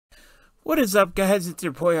What is up, guys? It's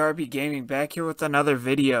your boy RB Gaming back here with another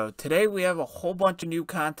video. Today we have a whole bunch of new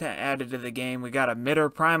content added to the game. We got a Mid or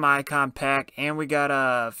Prime Icon pack, and we got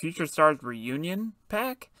a Future Stars Reunion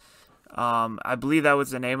pack. I believe that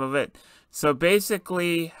was the name of it. So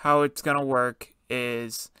basically, how it's gonna work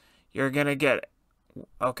is you're gonna get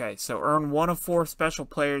so earn one of 4 special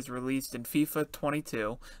players released in FIFA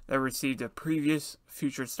 22 that received a previous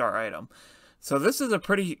Future Star item. So this is a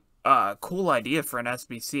pretty cool idea for an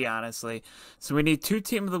SBC, honestly. So we need 2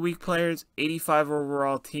 Team of the Week players, 85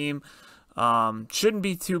 overall team. Shouldn't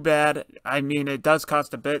be too bad. I mean, it does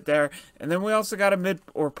cost a bit there. And then we also got a Mid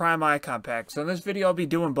or Prime Icon pack. So in this video, I'll be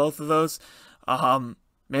doing both of those.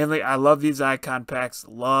 Mainly, I love these icon packs.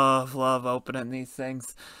 Love opening these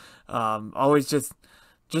things. Always just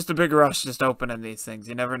a big rush just opening these things.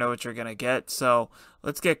 You never know what you're going to get. So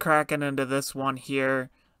let's get cracking into this one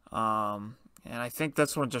here. And I think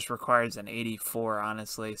this one just requires an 84,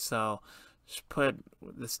 honestly. So just put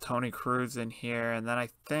this Tony Cruz in here. And then I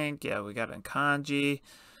think, yeah, we got a Kanji. And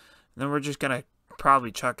then we're just going to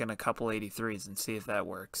probably chuck in a couple 83s and see if that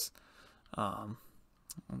works.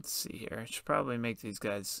 Let's see here. I should probably make these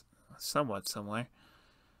guys somewhat similar.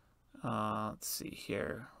 Let's see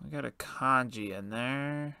here. We got a Kanji in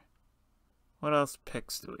there. What else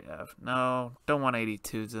picks do we have? No, don't want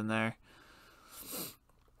 82s in there.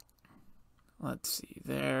 Let's see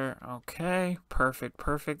there. Okay,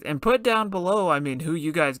 perfect. And put down below, I mean, who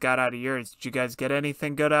you guys got out of yours. Did you guys get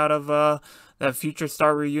anything good out of that Future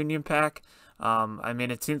Star Reunion pack? I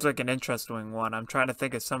mean, it seems like an interesting one. I'm trying to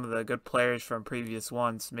think of some of the good players from previous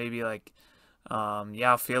ones. Maybe like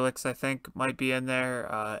Yao Felix, I think, might be in there.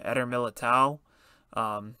 Eder Militao.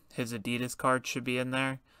 His Adidas card should be in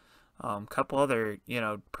there. Couple other,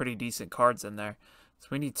 pretty decent cards in there. So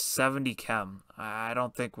we need 70 chem. I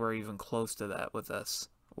don't think we're even close to that with this,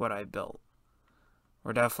 what I built.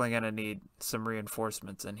 We're definitely going to need some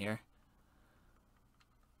reinforcements in here.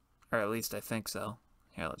 Or at least I think so.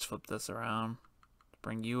 Here, let's flip this around.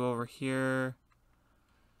 Bring you over here.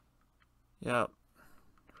 Yep.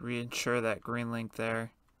 Reinsure that green link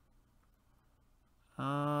there.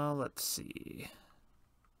 Let's see.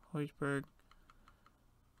 Hoiberg.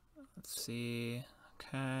 Let's see.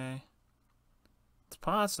 Okay. It's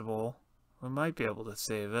possible. We might be able to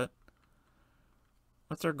save it.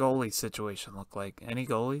 What's our goalie situation look like? Any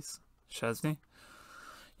goalies? Chesney?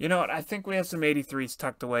 You know what? I think we have some 83s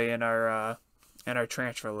tucked away in our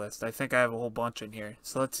transfer list. I think I have a whole bunch in here.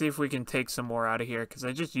 So let's see if we can take some more out of here, because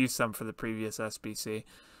I just used some for the previous SBC.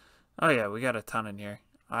 Oh yeah, we got a ton in here.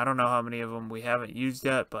 I don't know how many of them we haven't used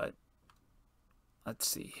yet, but let's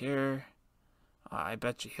see here. I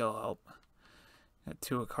bet you he'll help. Got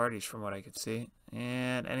 2 Icardis from what I could see.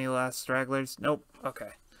 And any last stragglers? Nope. Okay.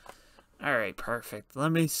 Alright, perfect.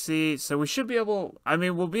 Let me see. So we should be able... I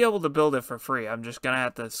mean, we'll be able to build it for free. I'm just going to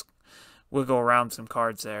have to wiggle around some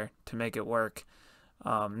cards there to make it work.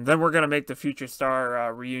 Then we're going to make the Future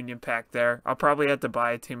Star Reunion pack there. I'll probably have to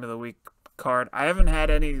buy a Team of the Week card. I haven't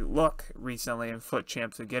had any luck recently in Foot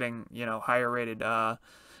Champs of getting, higher rated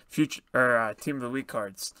Team of the Week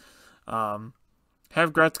cards.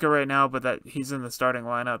 Have Gretzka right now, but that he's in the starting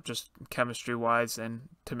lineup just chemistry-wise and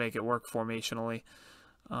to make it work formationally.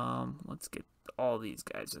 Let's get all these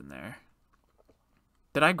guys in there.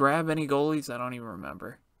 Did I grab any goalies? I don't even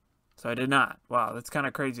remember. So I did not. Wow, that's kind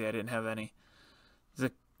of crazy I didn't have any. Does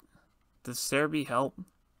Serby help?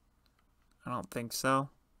 I don't think so.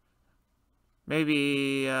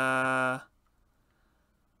 Maybe, he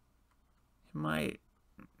might.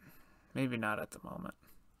 Maybe not at the moment.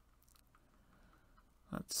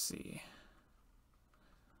 Let's see.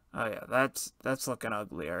 Oh yeah, that's looking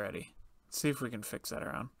ugly already. Let's see if we can fix that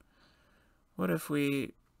around. What if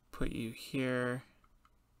we put you here?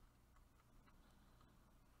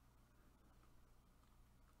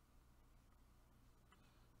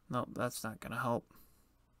 Nope, that's not gonna help.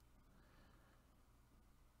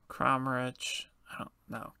 Cromrich. I don't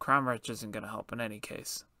know. Cromrich isn't gonna help in any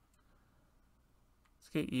case. Let's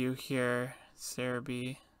get you here.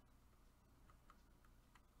 Serby.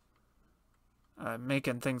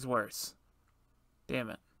 Making things worse. Damn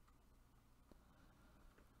it.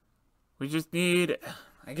 We just need,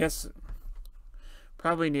 I guess,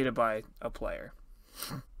 probably need to buy a player.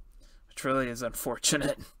 Which really is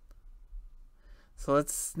unfortunate. So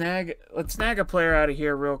let's snag a player out of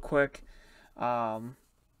here real quick.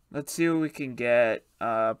 Let's see what we can get.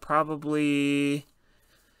 Probably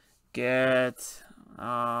get,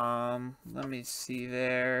 let me see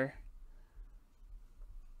there.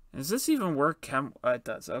 Does this even work? It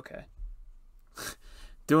does, okay.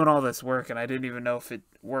 Doing all this work, and I didn't even know if it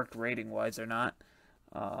worked rating-wise or not.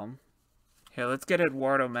 Here, let's get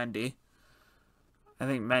Eduardo Mendy. I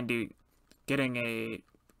think Mendy getting a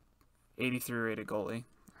 83 rated goalie,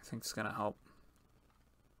 I think is going to help.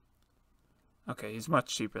 Okay, he's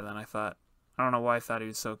much cheaper than I thought. I don't know why I thought he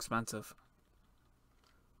was so expensive.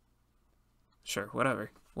 Sure, whatever.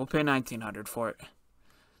 We'll pay $1,900 for it.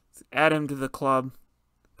 Let's add him to the club.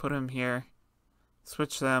 Put him here.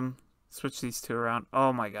 Switch them. Switch these two around.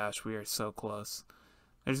 Oh my gosh, we are so close.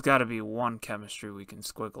 There's got to be one chemistry we can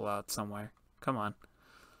squiggle out somewhere. Come on.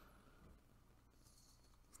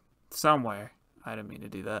 Somewhere. I didn't mean to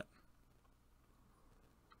do that.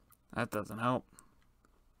 That doesn't help.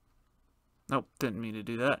 Nope, didn't mean to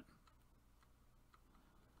do that.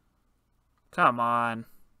 Come on.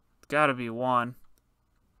 It's got to be one.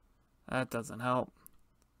 That doesn't help.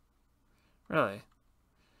 Really?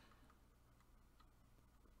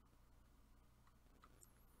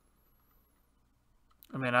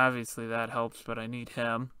 I mean, obviously that helps, but I need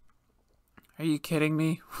him. Are you kidding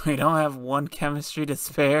me? We don't have one chemistry to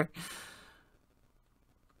spare?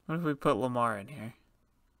 What if we put Lamar in here?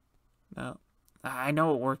 No. I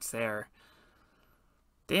know it works there.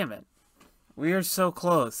 Damn it. We are so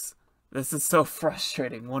close. This is so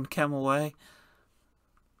frustrating. One chem away.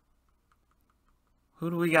 Who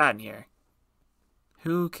do we got in here?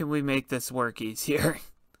 Who can we make this work easier?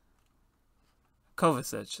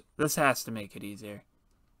 Kovacic. This has to make it easier.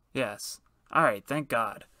 Yes. Alright, thank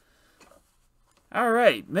God.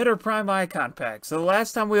 Alright, Mid Prime Icon Pack. So the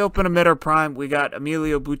last time we opened a Mid Prime, we got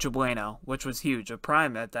Emilio Buchabueno, which was huge. A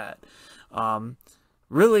Prime at that.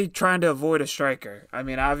 Really trying to avoid a striker. I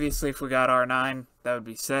mean, obviously, if we got R9, that would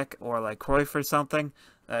be sick. Or like Cruyff or something.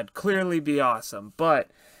 That'd clearly be awesome.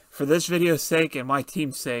 But for this video's sake and my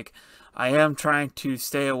team's sake, I am trying to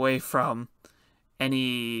stay away from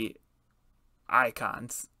any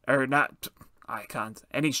icons. Or not icons.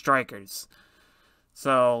 Any strikers.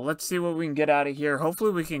 So, let's see what we can get out of here.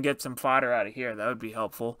 Hopefully, we can get some fodder out of here. That would be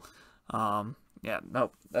helpful. Yeah,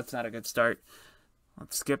 nope. That's not a good start.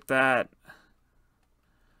 Let's skip that.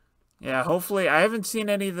 Yeah, hopefully, I haven't seen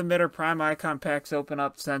any of the Mid Prime Icon packs open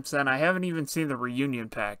up since then. I haven't even seen the Reunion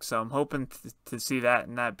pack, so I'm hoping to see that,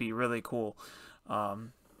 and that'd be really cool.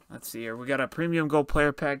 Let's see here. We got a Premium Gold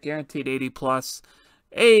Player Pack, guaranteed 80+.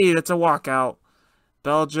 Hey, that's a walkout.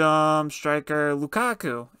 Belgium striker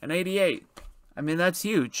Lukaku, an 88. I mean, that's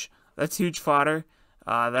huge. That's huge fodder.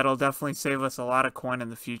 That'll definitely save us a lot of coin in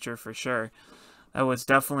the future for sure. That was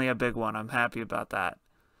definitely a big one. I'm happy about that.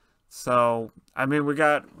 So, I mean, we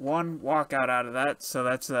got one walkout out of that. So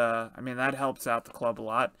that's, I mean, that helps out the club a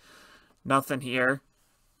lot. Nothing here.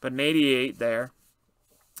 But an 88 there.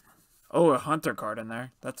 Oh, a Hunter card in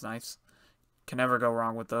there. That's nice. Can never go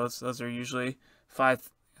wrong with those. Those are usually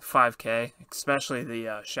 5K. Especially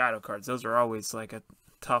the shadow cards. Those are always like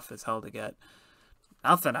tough as hell to get.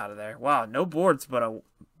 Nothing out of there. Wow, no boards but a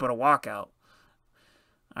walkout.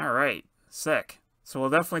 Alright, sick. So we'll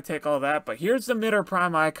definitely take all that. But here's the Mid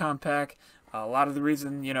Prime Icon Pack. A lot of the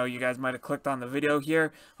reason, you know, you guys might have clicked on the video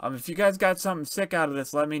here. If you guys got something sick out of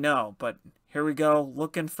this, let me know. But here we go.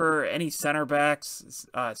 Looking for any center backs,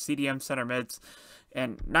 CDM center mids.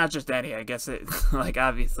 And not just any, I guess it, like,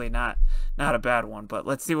 obviously not a bad one. But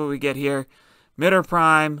let's see what we get here. Mid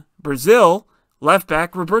Prime, Brazil, left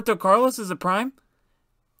back. Roberto Carlos is a Prime?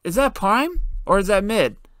 Is that Prime? Or is that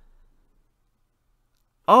mid?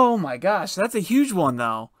 Oh my gosh, that's a huge one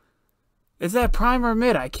though. Is that Prime or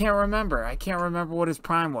mid? I can't remember. I can't remember what his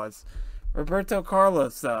Prime was. Roberto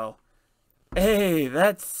Carlos though. Hey,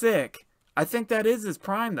 that's sick. I think that is his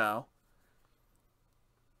Prime though.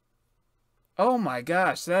 Oh my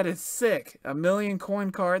gosh, that is sick. A 1,000,000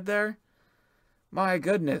 coin card there. My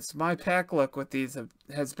goodness, my pack luck with these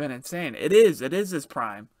has been insane. It is his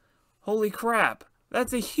Prime. Holy crap.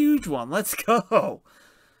 That's a huge one. Let's go.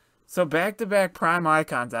 So back-to-back Prime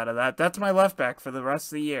icons out of that. That's my left back for the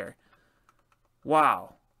rest of the year.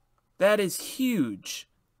 Wow. That is huge.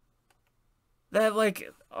 That, like,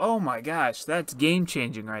 oh my gosh. That's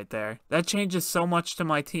game-changing right there. That changes so much to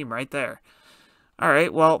my team right there.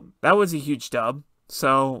 Alright, well, that was a huge dub.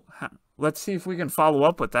 So let's see if we can follow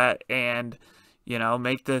up with that and, you know,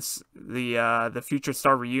 make this the Future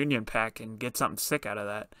Star Reunion pack and get something sick out of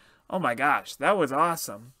that. Oh my gosh, that was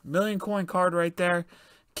awesome. 1,000,000 coin card right there.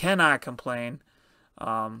 Cannot complain.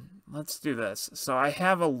 Let's do this. So I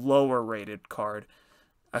have a lower rated card.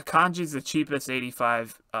 Akanji's the cheapest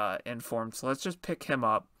 85 informed, so let's just pick him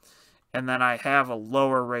up. And then I have a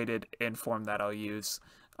lower rated informed that I'll use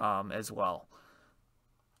as well.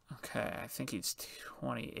 Okay, I think he's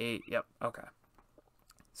 28. Yep, okay.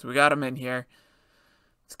 So we got him in here.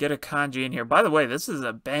 Let's get Akanji in here. By the way, this is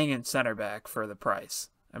a banging center back for the price.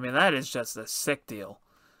 I mean, that is just a sick deal.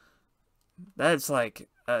 That's like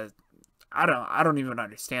a I don't even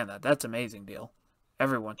understand that. That's an amazing deal.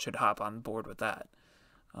 Everyone should hop on board with that.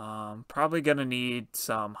 Probably gonna need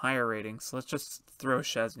some higher ratings. Let's just throw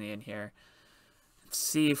Chesney in here.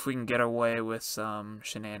 See if we can get away with some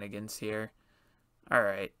shenanigans here.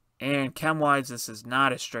 Alright. And chem-wise, this is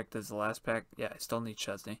not as strict as the last pack. Yeah, I still need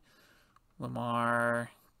Chesney.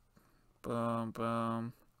 Lamar. Boom,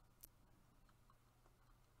 boom.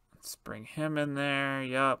 Let's bring him in there.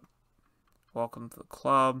 Yup. Welcome to the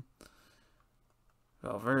club.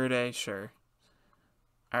 Valverde, sure.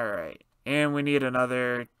 Alright. And we need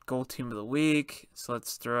another goal team of the week. So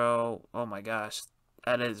let's throw... Oh my gosh.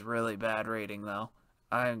 That is really bad rating, though.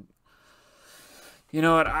 You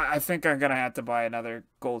know what? I think I'm going to have to buy another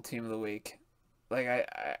gold team of the week. Like,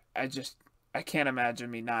 I can't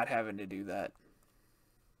imagine me not having to do that.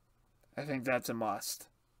 I think that's a must.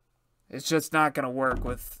 It's just not going to work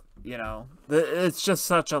with, you know, it's just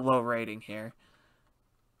such a low rating here.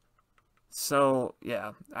 So,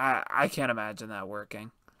 yeah, I can't imagine that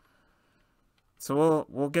working. So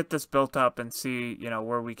we'll get this built up and see, you know,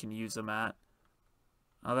 where we can use them at.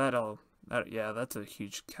 Oh, yeah, that's a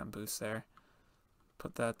huge chem boost there.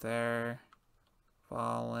 Put that there.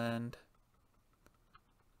 Volland.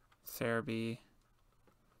 Serby.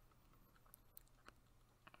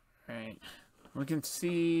 Right. We can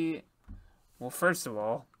see... Well, first of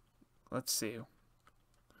all, let's see.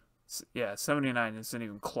 Yeah, 79 isn't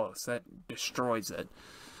even close. That destroys it.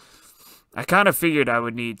 I kind of figured I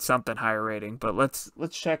would need something higher rating, but let's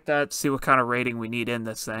check that, see what kind of rating we need in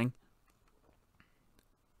this thing.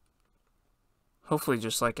 Hopefully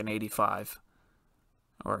just like an 85.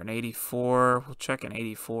 Or an 84. We'll check an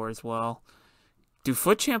 84 as well. Do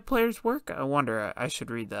FUT Champ players work? I wonder. I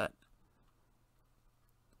should read that.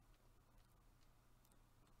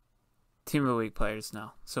 Team of the Week players,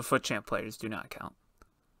 no. So FUT Champ players do not count.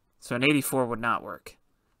 So an 84 would not work.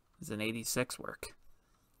 Does an 86 work?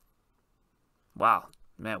 Wow.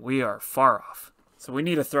 Man, we are far off. So we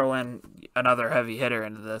need to throw in another heavy hitter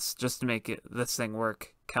into this just to make this thing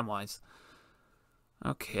work chem-wise.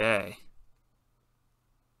 Okay.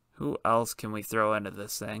 Who else can we throw into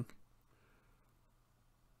this thing?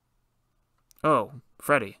 Oh,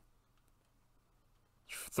 Freddy.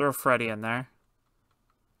 Throw Freddy in there.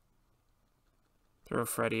 Throw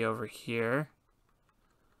Freddy over here.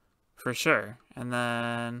 For sure. And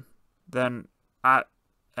then an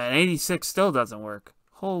 86 still doesn't work.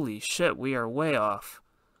 Holy shit, we are way off.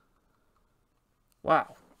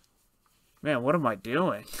 Wow. Man, what am I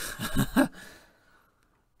doing?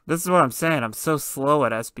 This is what I'm saying. I'm so slow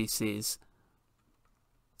at SBCs.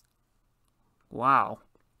 Wow.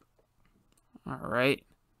 Alright.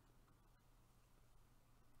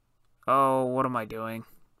 Oh, what am I doing?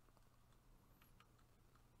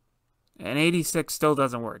 An 86 still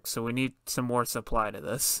doesn't work, so we need some more supply to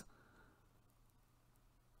this.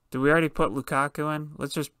 Did we already put Lukaku in?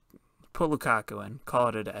 Let's just put Lukaku in. Call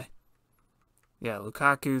it a day. Yeah,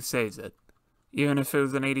 Lukaku saves it. Even if it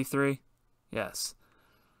was an 83? Yes.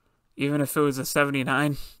 Even if it was a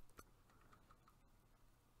 79?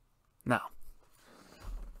 No.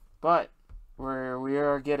 But we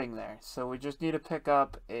are getting there. So we just need to pick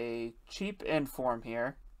up a cheap inform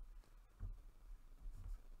here.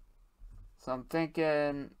 So I'm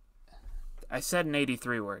thinking... I said an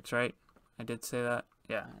 83 works, right? I did say that?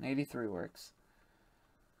 Yeah, an 83 works.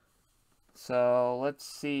 So let's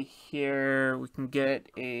see here. We can get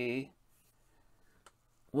a...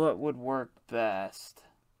 What would work best?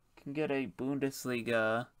 Can get a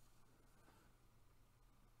Bundesliga.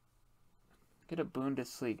 Get a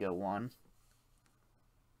Bundesliga one.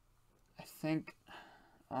 I think.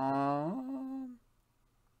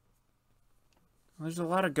 There's a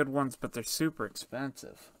lot of good ones, but they're super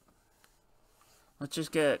expensive. Let's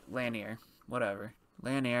just get Lanier. Whatever.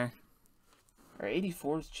 Lanier. Are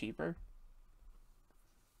 84s cheaper?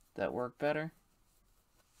 That work better?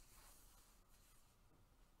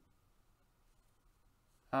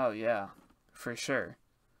 Oh, yeah. For sure.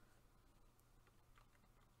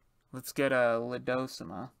 Let's get a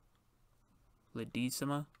Lidosima.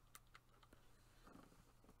 Lidissima?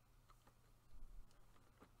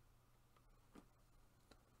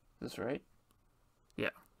 This right?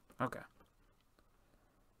 Yeah. Okay.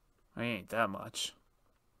 I ain't that much.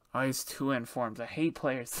 Always two informs. I hate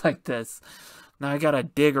players like this. Now I gotta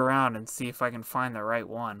dig around and see if I can find the right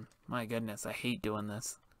one. My goodness, I hate doing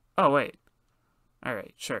this. Oh, wait.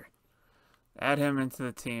 Alright, sure. Add him into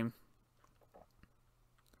the team.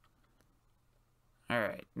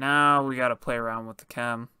 Alright, now we gotta play around with the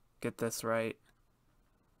chem. Get this right.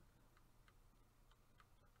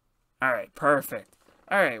 Alright, perfect.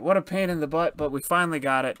 Alright, what a pain in the butt, but we finally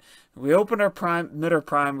got it. We opened our Midder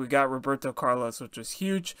Prime, we got Roberto Carlos, which was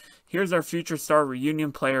huge. Here's our Future Star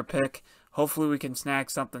Reunion player pick. Hopefully we can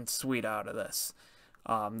snag something sweet out of this.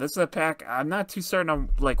 This is a pack, I'm not too certain on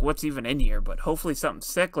like what's even in here, but hopefully something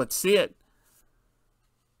sick. Let's see it.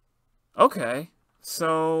 Okay,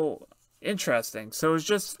 so interesting. So it was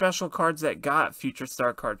just special cards that got Future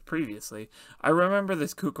Star cards previously. I remember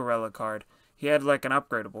this Cucurella card. He had like an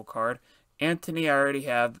upgradable card. Anthony I already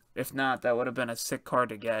have. If not, that would have been a sick card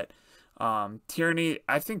to get. Tierney,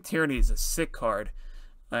 I think Tierney is a sick card.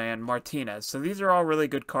 And Martinez. So these are all really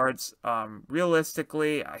good cards.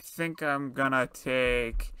 Realistically, I think I'm gonna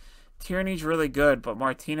take... Tierney's really good, but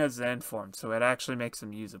Martinez is in form, so it actually makes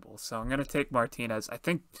him usable. So I'm gonna take Martinez. I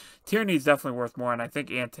think Tierney's definitely worth more, and I think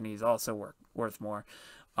Anthony's also worth more.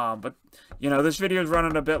 But, you know, this video is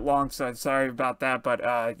running a bit long, so I'm sorry about that.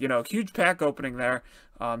 But, you know, huge pack opening there.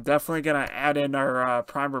 Definitely going to add in our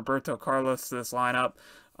Prime Roberto Carlos to this lineup.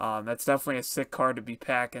 That's definitely a sick card to be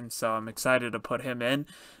packing, so I'm excited to put him in.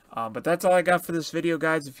 But that's all I got for this video,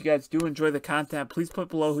 guys. If you guys do enjoy the content, please put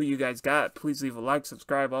below who you guys got. Please leave a like,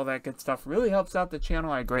 subscribe, all that good stuff. Really helps out the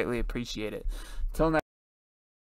channel. I greatly appreciate it. Till next